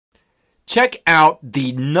Check out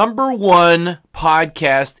the #1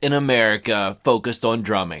 podcast in America focused on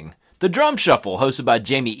drumming, The Drum Shuffle, hosted by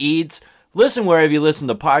Jamie Eads. Listen wherever you listen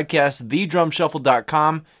to podcasts,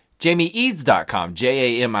 thedrumshuffle.com, jamieeads.com,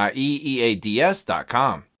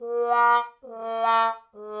 JAMIEEADS.com.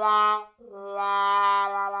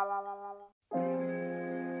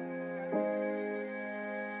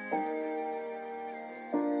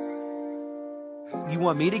 You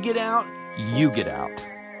want me to get out? You get out.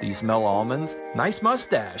 Do you smell almonds? Nice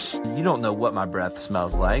mustache. You don't know what my breath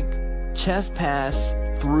smells like. Chest pass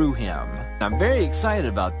through him. I'm very excited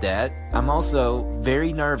about that. I'm also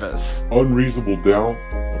very nervous. Unreasonable Doubt,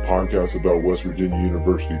 a podcast about West Virginia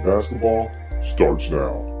University basketball, starts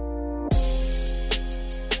now.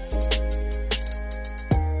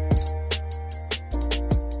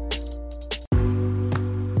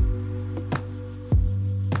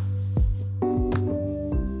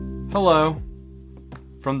 Hello.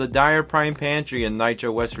 From the Dyer Prime Pantry in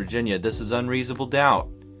Nitro, West Virginia, this is Unreasonable Doubt,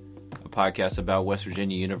 a podcast about West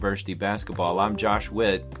Virginia University basketball. I'm Josh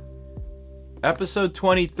Witt. Episode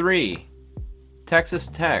 23, Texas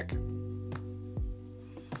Tech.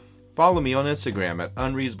 Follow me on Instagram at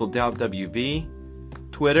UnreasonableDoubtWV,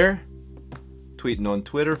 Twitter, tweeting on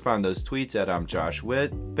Twitter, find those tweets at I'm Josh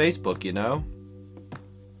Witt, Facebook, you know.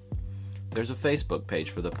 There's a Facebook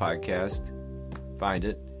page for the podcast. Find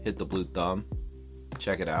it, hit the blue thumb.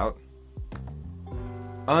 Check it out.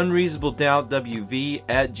 UnreasonableDoubtWV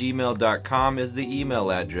at gmail.com is the email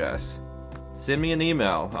address. Send me an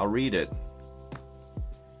email. I'll read it.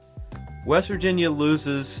 West Virginia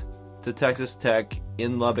loses to Texas Tech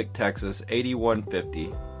in Lubbock, Texas,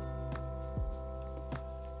 81-50.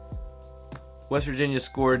 West Virginia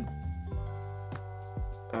scored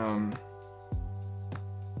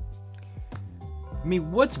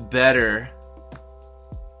what's better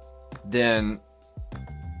than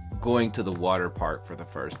going to the water park for the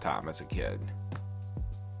first time as a kid?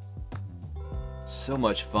 So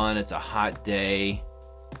much fun. It's a hot day.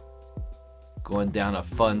 Going down a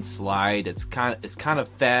fun slide. It's kind of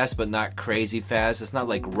fast, but not crazy fast. It's not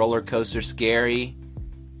like roller coaster scary.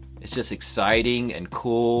 It's just exciting and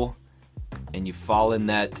cool. And you fall in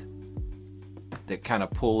that kind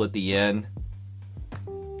of pool at the end.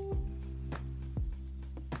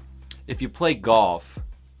 If you play golf,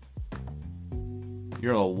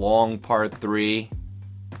 you're in a long par 3,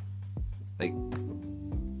 like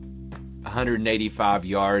 185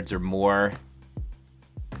 yards or more,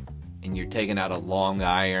 and you're taking out a long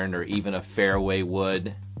iron or even a fairway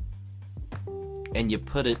wood, and you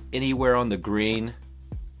put it anywhere on the green.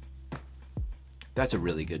 That's a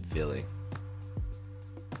really good feeling.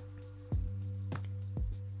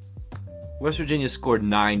 West Virginia scored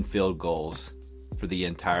 9 field goals for the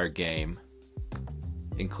entire game,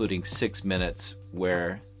 including 6 minutes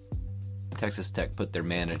where Texas Tech put their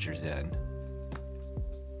managers in.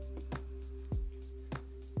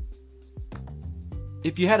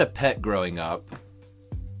 If you had a pet growing up,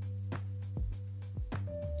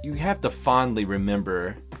 you have to fondly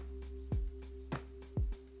remember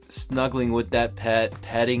snuggling with that pet,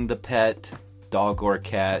 petting the pet, dog or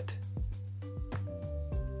cat.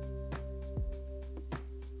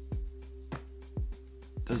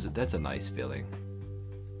 That's a nice feeling.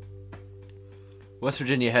 West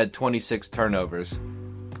Virginia had 26 turnovers.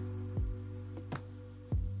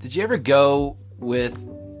 Did you ever go with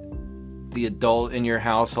the adult in your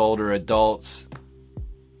household or adults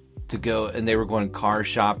to go and they were going car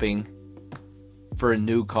shopping for a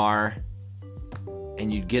new car,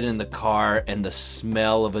 and you'd get in the car and the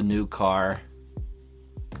smell of a new car?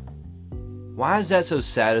 Why is that so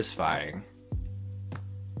satisfying?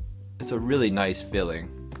 It's a really nice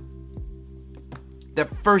feeling. That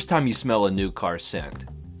first time you smell a new car scent.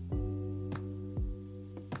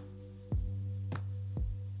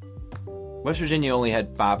 West Virginia only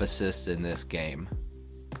had 5 assists in this game.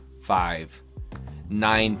 5.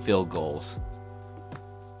 9 field goals.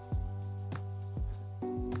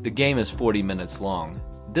 The game is 40 minutes long.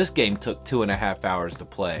 This game took 2.5 hours to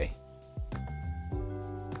play.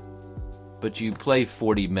 But you play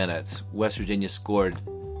 40 minutes. West Virginia scored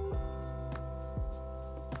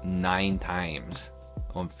 9 times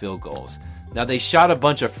on field goals. Now, they shot a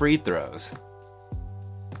bunch of free throws,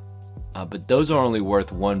 but those are only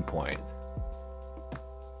worth 1 point.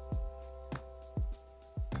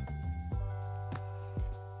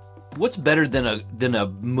 What's better than a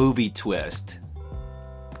movie twist?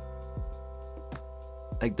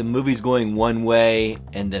 Like the movie's going one way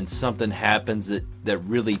and then something happens that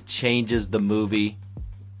really changes the movie.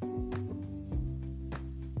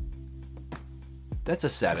 That's a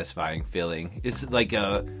satisfying feeling. It's like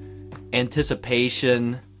a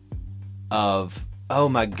anticipation of, oh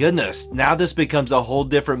my goodness, now this becomes a whole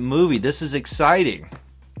different movie. This is exciting.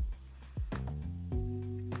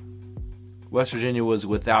 West Virginia was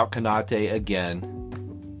without Konate again.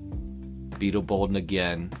 Beetle Bolden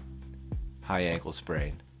again. High ankle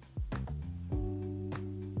sprain.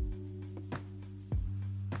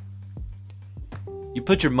 You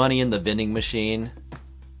put your money in the vending machine,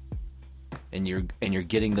 and you're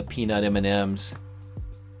getting the peanut M&Ms,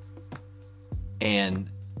 and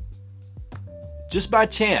just by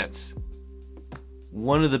chance,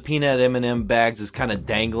 one of the peanut M&M bags is kind of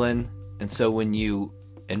dangling, and so and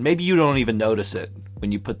maybe you don't even notice it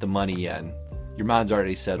when you put the money in. Your mind's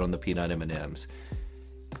already set on the peanut M&Ms,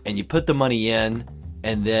 and you put the money in,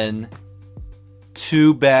 and then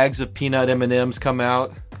 2 bags of peanut M&Ms come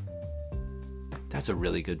out. That's a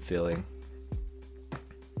really good feeling.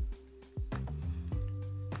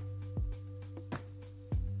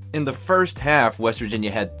 In the first half, West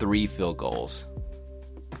Virginia had 3 field goals.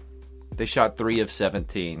 They shot 3 of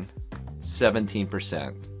 17,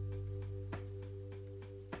 17%.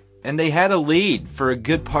 And they had a lead for a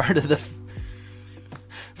good part of the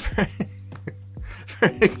for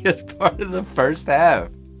a good part of the first half.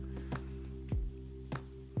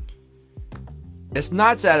 It's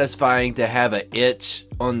not satisfying to have an itch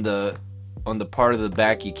on the part of the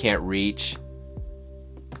back you can't reach.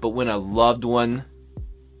 But when a loved one,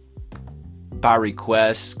 by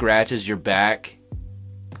request, scratches your back,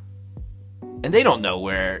 and they don't know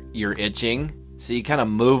where you're itching, so you kind of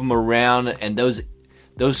move them around, and those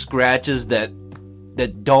scratches that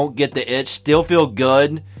don't get the itch still feel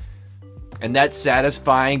good, and that's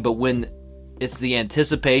satisfying. But when it's the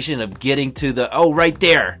anticipation of getting to right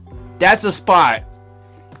there, that's the spot,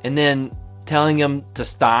 and then telling them to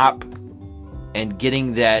stop and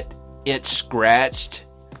getting that itch scratched,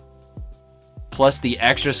 plus the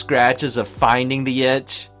extra scratches of finding the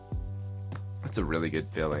itch, that's a really good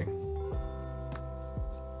feeling.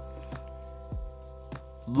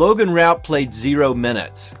 Logan Routt played 0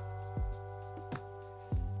 minutes.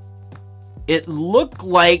 It looked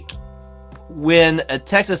like when a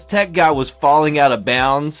Texas Tech guy was falling out of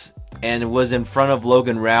bounds and was in front of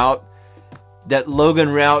Logan Routt, that Logan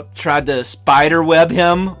Routt tried to spider web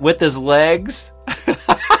him with his legs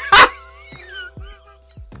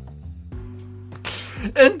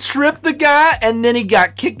and tripped the guy, and then he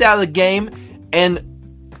got kicked out of the game,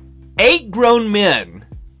 and 8 grown men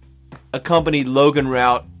accompanied Logan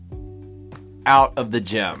Routt out of the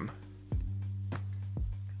gym.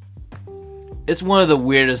 It's one of the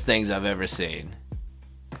weirdest things I've ever seen.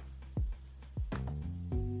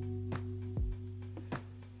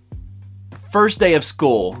 First day of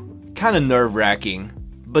school, kind of nerve-wracking,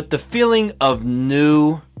 but the feeling of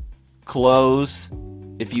new clothes,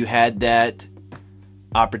 if you had that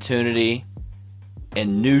opportunity,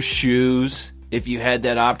 and new shoes, if you had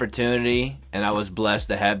that opportunity, and I was blessed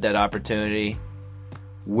to have that opportunity,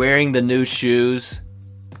 wearing the new shoes,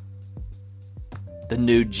 the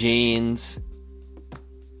new jeans,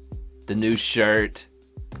 the new shirt,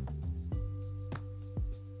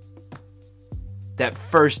 that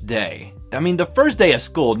first day. I mean, the first day of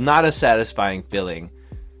school, not a satisfying feeling.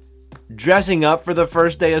 Dressing up for the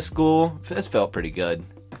first day of school, this felt pretty good.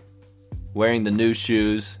 Wearing the new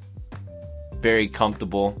shoes, very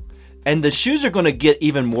comfortable. And the shoes are going to get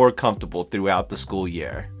even more comfortable throughout the school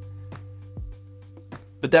year.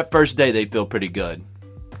 But that first day, they feel pretty good.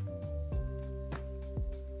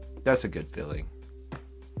 That's a good feeling.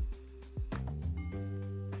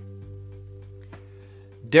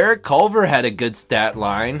 Derek Culver had a good stat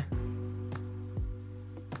line.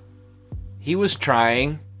 He was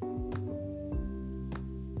trying,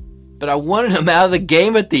 but I wanted him out of the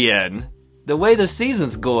game at the end. The way the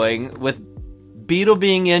season's going, with Beetle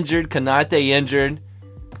being injured, Konate injured,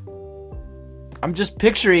 I'm just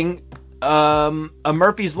picturing a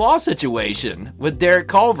Murphy's Law situation with Derek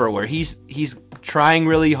Culver, where he's trying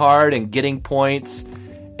really hard and getting points,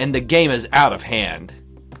 and the game is out of hand.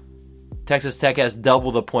 Texas Tech has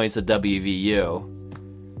double the points of WVU.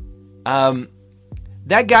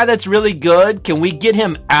 That guy that's really good, can we get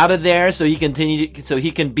him out of there so he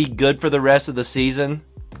can be good for the rest of the season?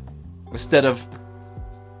 Instead of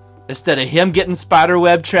him getting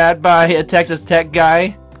spiderweb trapped by a Texas Tech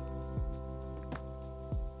guy?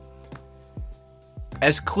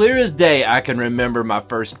 As clear as day, I can remember my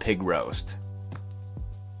first pig roast.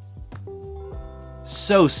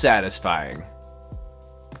 So satisfying.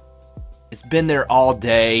 It's been there all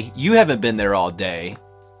day. You haven't been there all day.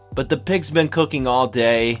 But the pig's been cooking all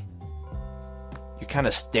day. You're kind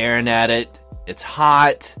of staring at it. It's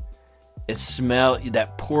hot. It smells,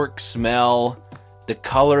 that pork smell. The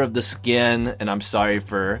color of the skin. And I'm sorry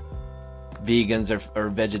for vegans or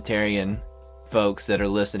vegetarian folks that are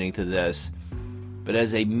listening to this, but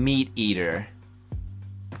as a meat eater,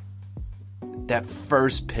 that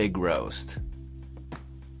first pig roast,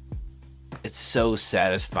 it's so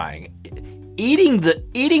satisfying. Eating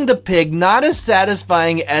the pig, not as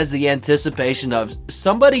satisfying as the anticipation of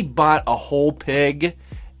somebody bought a whole pig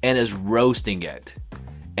and is roasting it,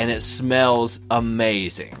 and it smells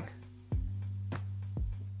amazing.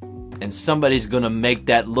 And somebody's gonna make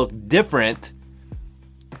that look different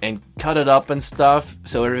and cut it up and stuff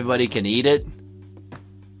so everybody can eat it.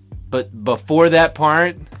 But before that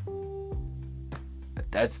part,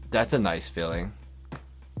 that's a nice feeling.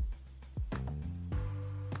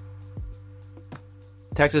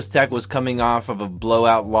 Texas Tech was coming off of a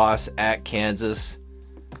blowout loss at Kansas,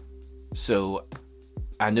 so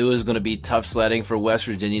I knew it was going to be tough sledding for West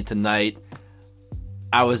Virginia tonight.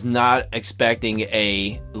 I was not expecting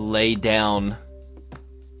a lay down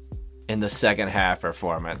in the second half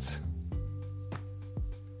performance.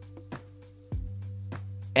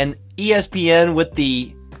 And ESPN with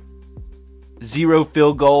the 0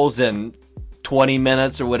 field goals in 20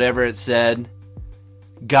 minutes or whatever it said,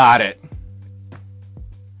 got it.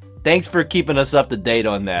 Thanks for keeping us up to date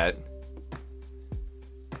on that.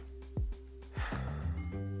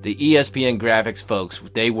 The ESPN graphics folks,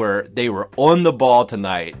 they were on the ball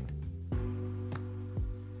tonight.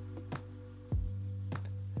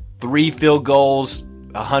 3 field goals,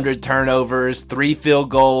 100 turnovers, 3 field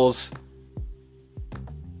goals,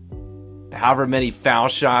 however many foul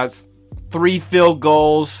shots, 3 field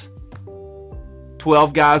goals,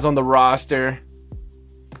 12 guys on the roster,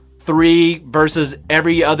 3 versus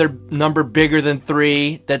every other number bigger than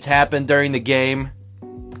 3 that's happened during the game.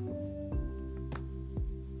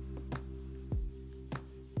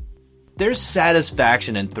 There's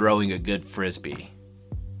satisfaction in throwing a good frisbee.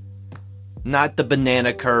 Not the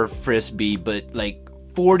banana curve frisbee, but like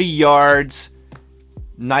 40 yards,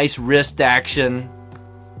 nice wrist action.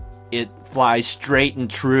 It flies straight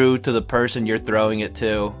and true to the person you're throwing it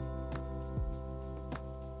to.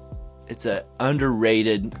 It's an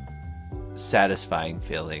underrated, satisfying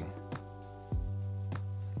feeling.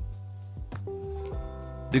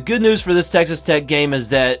 The good news for this Texas Tech game is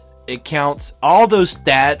that it counts all those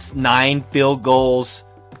stats, 9 field goals,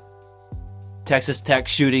 Texas Tech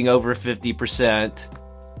shooting over 50%,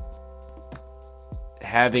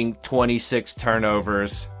 having 26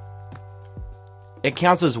 turnovers. It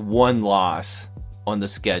counts as 1 loss on the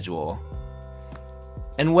schedule.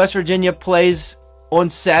 And West Virginia plays on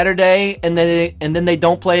Saturday, and then they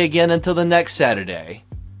don't play again until the next Saturday.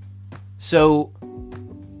 So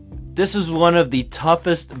this is one of the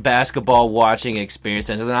toughest basketball watching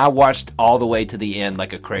experiences, and I watched all the way to the end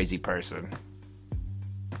like a crazy person.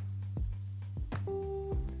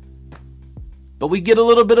 But we get a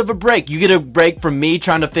little bit of a break. You get a break from me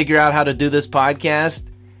trying to figure out how to do this podcast,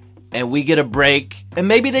 and we get a break, and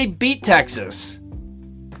maybe they beat Texas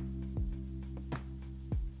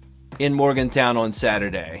in Morgantown on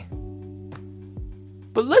Saturday.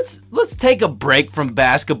 But let's take a break from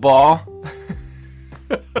basketball.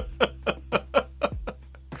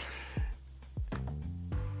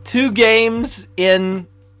 2 games in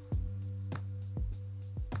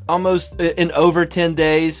over 10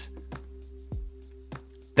 days.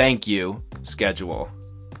 Thank you, schedule.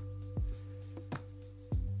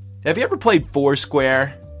 Have you ever played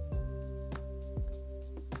Foursquare?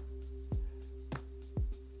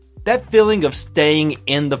 That feeling of staying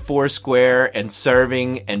in the Foursquare and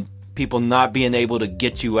serving and people not being able to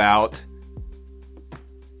get you out.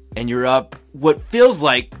 And you're up what feels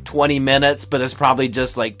like 20 minutes, but it's probably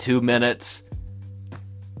just like 2 minutes.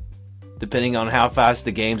 Depending on how fast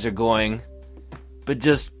the games are going. But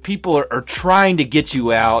just people are trying to get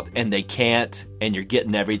you out and they can't, and you're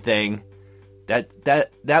getting everything.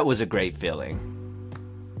 That was a great feeling.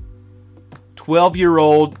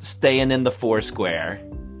 12-year-old staying in the Foursquare.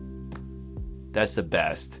 That's the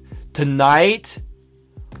best. Tonight,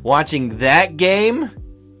 watching that game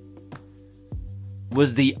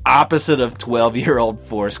was the opposite of 12-year-old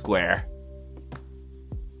Foursquare.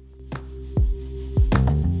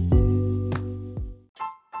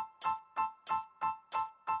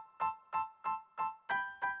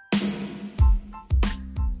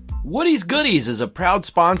 Woody's Goodies is a proud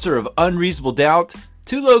sponsor of Unreasonable Doubt.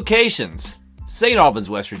 2 locations: St. Albans,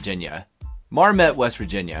 West Virginia, Marmet, West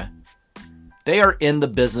Virginia. They are in the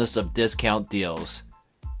business of discount deals.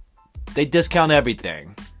 They discount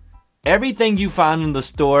everything. Everything you find in the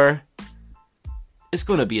store is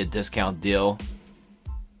going to be a discount deal.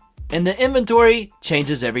 And the inventory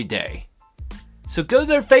changes every day. So go to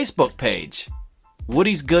their Facebook page,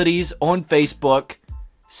 Woody's Goodies on Facebook.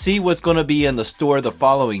 see what's going to be in the store the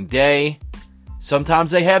following day.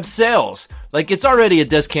 Sometimes they have sales. Like, it's already a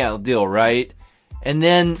discount deal, right? And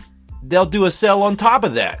then they'll do a sale on top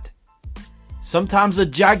of that. Sometimes a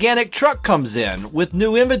gigantic truck comes in with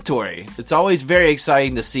new inventory. It's always very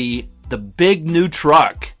exciting to see the big new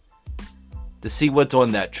truck, to see what's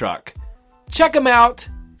on that truck. Check them out.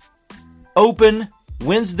 Open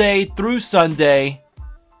Wednesday through Sunday.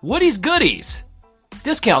 Woody's Goodies.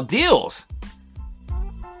 Discount deals.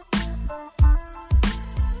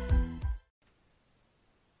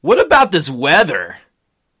 What about this weather?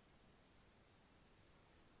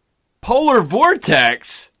 Polar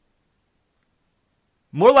vortex?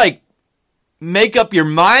 More like make up your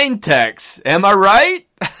mind text. Am I right?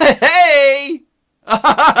 Hey!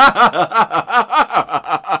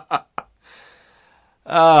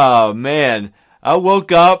 Oh, man. I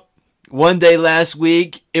woke up one day last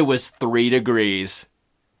week. It was 3 degrees.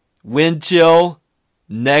 Wind chill,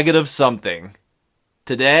 negative something.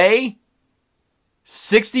 Today,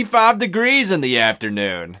 65 degrees in the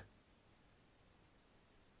afternoon.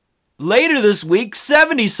 Later this week,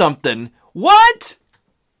 70 something. What?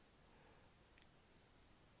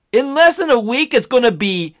 In less than a week, it's going to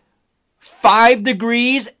be 5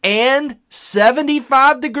 degrees and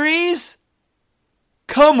 75 degrees?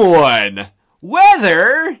 Come on.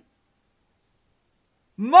 Weather?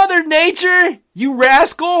 Mother Nature, you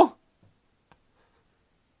rascal.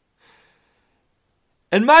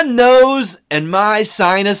 And my nose and my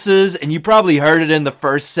sinuses, and you probably heard it in the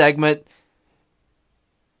first segment,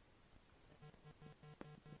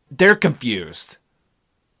 they're confused.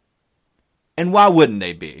 And why wouldn't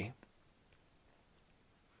they be?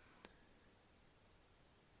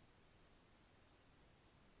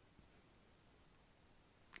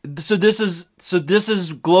 So this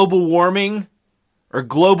is global warming or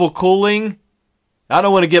global cooling? I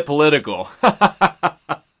don't want to get political.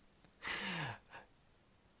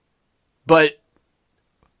 But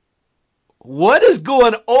what is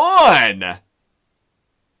going on?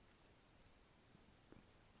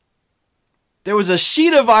 There was a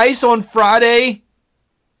sheet of ice on Friday.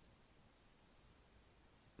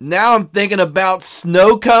 Now I'm thinking about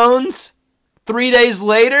snow cones 3 days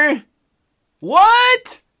later.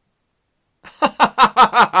 What?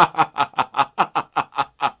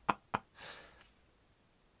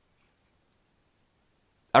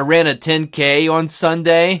 I ran a 10K on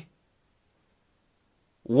Sunday.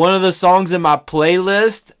 One of the songs in my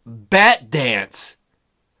playlist, Bat Dance.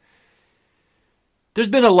 There's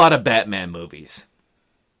been a lot of Batman movies.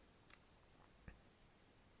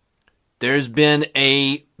 There's been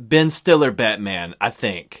a Ben Stiller Batman, I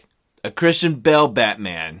think. A Christian Bale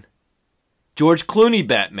Batman. George Clooney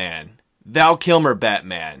Batman. Val Kilmer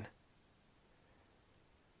Batman.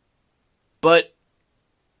 But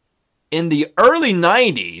in the early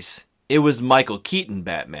 90s, it was Michael Keaton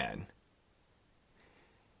Batman.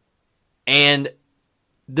 And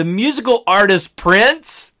the musical artist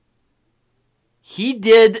Prince, he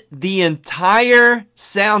did the entire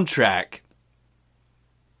soundtrack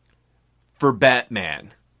for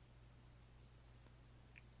Batman.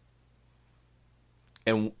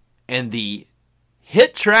 And the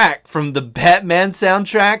hit track from the Batman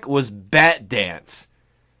soundtrack was Bat Dance.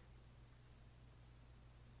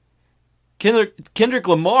 Kendrick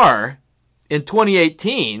Lamar in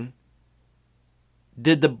 2018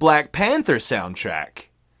 did the Black Panther soundtrack.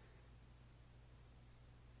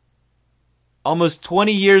 Almost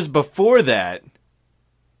 20 years before that.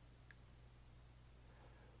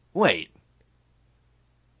 Wait.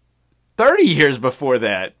 30 years before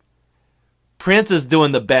that. Prince is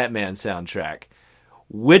doing the Batman soundtrack.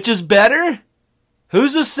 Which is better?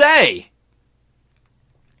 Who's to say?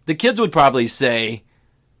 The kids would probably say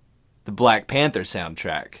the Black Panther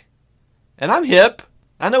soundtrack. And I'm hip.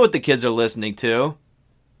 I know what the kids are listening to.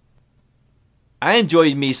 I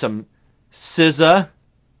enjoy me some SZA.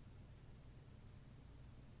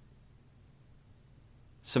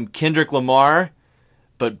 Some Kendrick Lamar.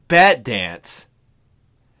 But Bat Dance.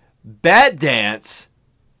 Bat Dance.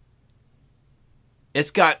 It's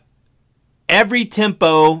got every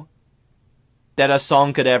tempo that a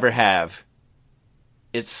song could ever have.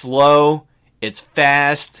 It's slow. It's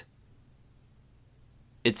fast.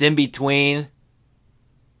 It's in between.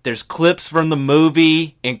 There's clips from the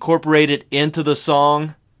movie incorporated into the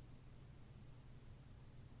song.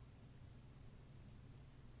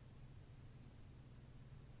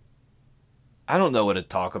 I don't know what to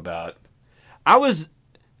talk about. I was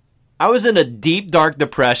in a deep, dark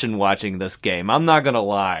depression watching this game. I'm not going to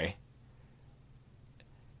lie.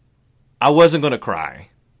 I wasn't going to cry.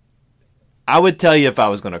 I would tell you if I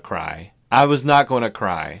was going to cry. I was not going to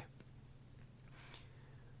cry.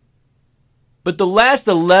 But the last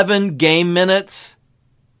 11 game minutes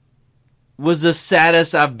was the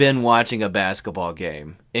saddest I've been watching a basketball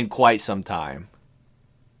game in quite some time.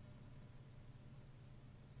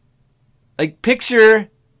 Like, picture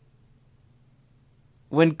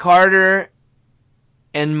when Carter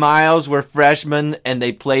and Miles were freshmen and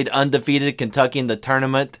they played undefeated Kentucky in the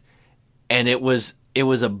tournament, and it was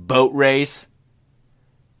a boat race.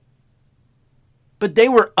 But they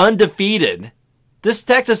were undefeated. This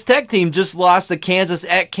Texas Tech team just lost to Kansas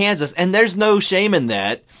at Kansas, and there's no shame in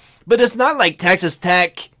that. But it's not like Texas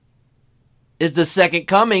Tech is the second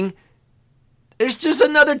coming. There's just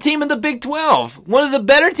another team in the Big 12. One of the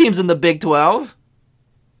better teams in the Big 12.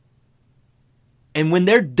 And when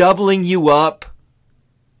they're doubling you up,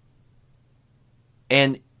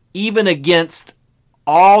 and even against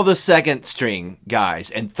all the second string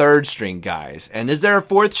guys and third string guys, and is there a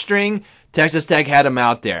fourth string? Texas Tech had them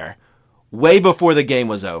out there way before the game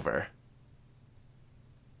was over.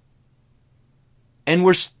 And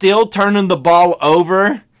we're still turning the ball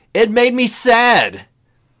over. It made me sad.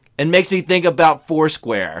 It makes me think about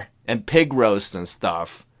Foursquare and pig roasts and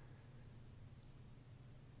stuff.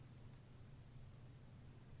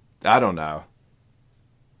 I don't know.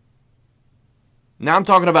 Now I'm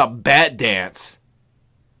talking about Bat Dance.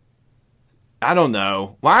 I don't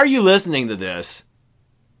know. Why are you listening to this?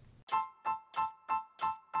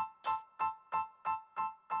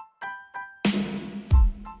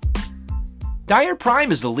 Dyer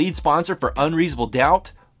Prime is the lead sponsor for Unreasonable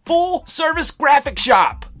Doubt Full Service Graphic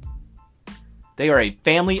Shop. They are a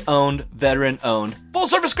family-owned, veteran-owned,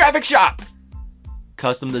 full-service graphic shop.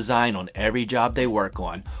 Custom design on every job they work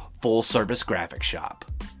on. Full-service graphic shop.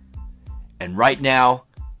 And right now,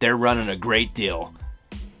 they're running a great deal.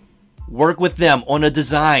 Work with them on a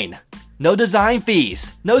design. No design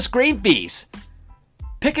fees. No screen fees.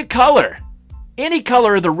 Pick a color. Any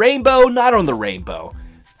color of the rainbow, not on the rainbow.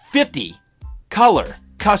 50 color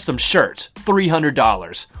custom shirts,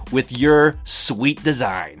 $300 with your sweet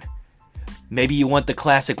design. Maybe you want the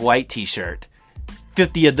classic white t-shirt.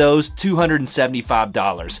 50 of those,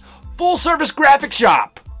 $275. Full service graphic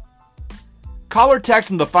shop. Call or text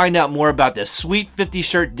them to find out more about this sweet 50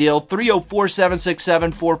 shirt deal.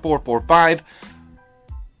 304-767-4445.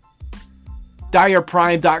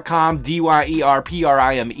 DyerPrime.com.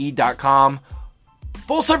 DYERPRIME.com.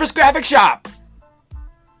 Full service graphic shop.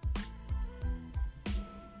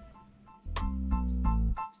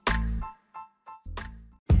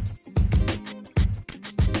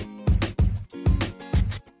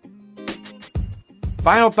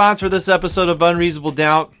 Final thoughts for this episode of Unreasonable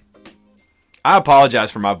Doubt. I apologize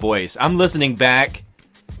for my voice. I'm listening back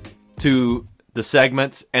to the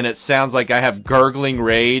segments, and it sounds like I have gurgling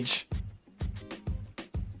rage.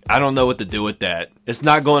 I don't know what to do with that. It's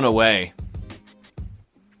not going away.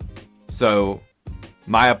 So,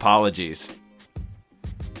 my apologies.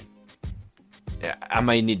 I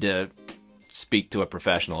might need to speak to a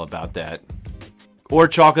professional about that. Or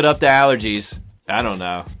chalk it up to allergies. I don't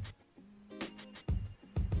know.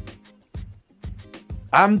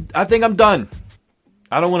 I think I'm done.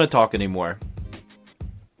 I don't want to talk anymore.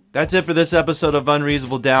 That's it for this episode of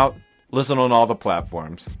Unreasonable Doubt. Listen on all the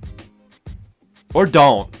platforms. Or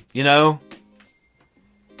don't, you know?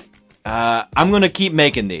 I'm going to keep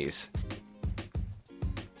making these.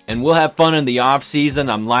 And we'll have fun in the off season.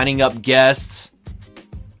 I'm lining up guests.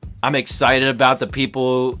 I'm excited about the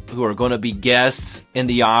people who are going to be guests in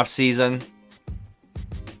the off season.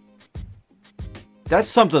 That's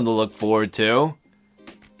something to look forward to.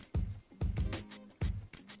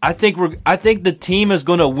 I think the team is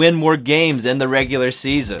going to win more games in the regular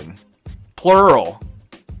season. Plural.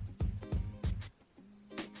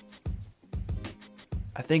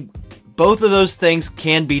 I think both of those things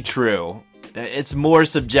can be true. It's more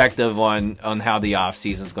subjective on how the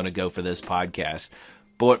offseason is going to go for this podcast.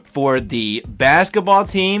 But for the basketball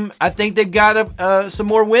team, I think they've got some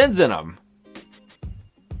more wins in them.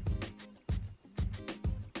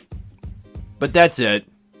 But that's it.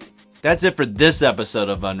 That's it for this episode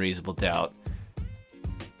of Unreasonable Doubt.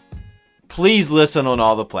 Please listen on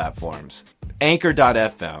all the platforms.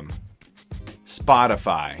 Anchor.fm,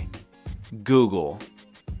 Spotify, Google,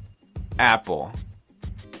 Apple,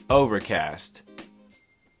 Overcast,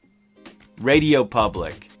 Radio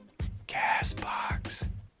Public, CastBox.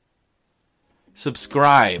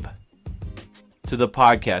 Subscribe to the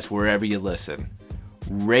podcast wherever you listen.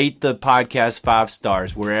 Rate the podcast 5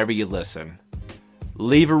 stars wherever you listen.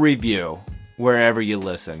 Leave a review wherever you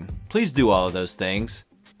listen. Please do all of those things.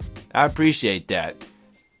 I appreciate that.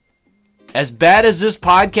 As bad as this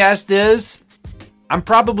podcast is, I'm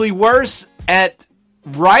probably worse at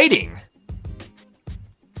writing.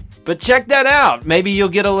 But check that out. Maybe you'll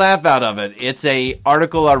get a laugh out of it. It's a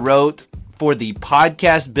article I wrote for the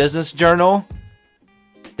Podcast Business Journal.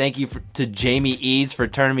 Thank you to Jamie Eads for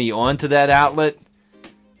turning me on to that outlet.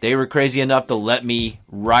 They were crazy enough to let me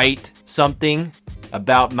write something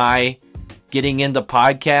about my getting into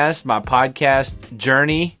podcasts, my podcast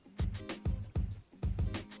journey.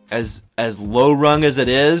 As low rung as it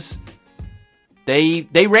is, they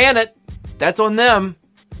ran it. That's on them.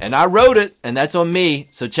 And I wrote it, and that's on me.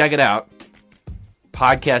 So check it out.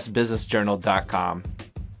 Podcastbusinessjournal.com.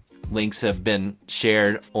 Links have been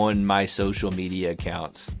shared on my social media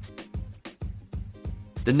accounts.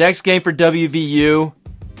 The next game for WVU,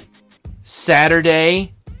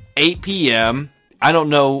 Saturday, 8 p.m. I don't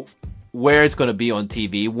know where it's going to be on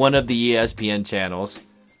TV. One of the ESPN channels.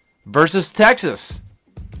 Versus Texas.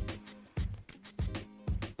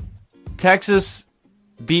 Texas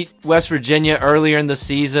beat West Virginia earlier in the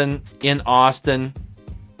season in Austin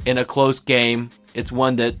in a close game. It's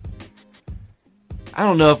one that I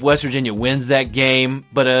don't know if West Virginia wins that game,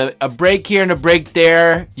 but a break here and a break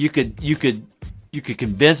there, you could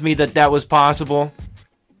convince me that was possible.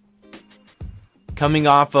 Coming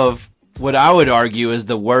off of what I would argue is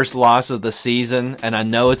the worst loss of the season, and I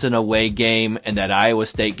know it's an away game and that Iowa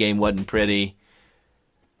State game wasn't pretty,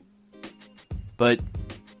 but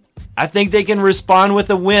I think they can respond with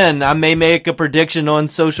a win. I may make a prediction on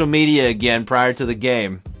social media again prior to the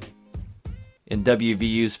game in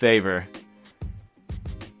WVU's favor.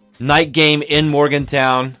 Night game in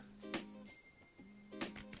Morgantown.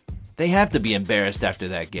 They have to be embarrassed after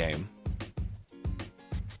that game.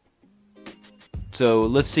 So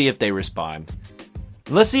let's see if they respond.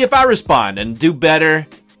 Let's see if I respond and do better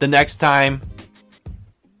the next time.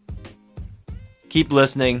 Keep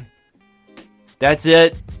listening. That's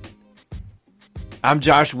it. I'm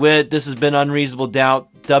Josh Witt. This has been Unreasonable Doubt.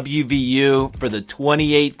 WVU for the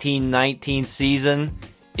 2018-19 season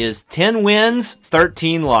is 10 wins,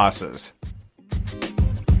 13 losses.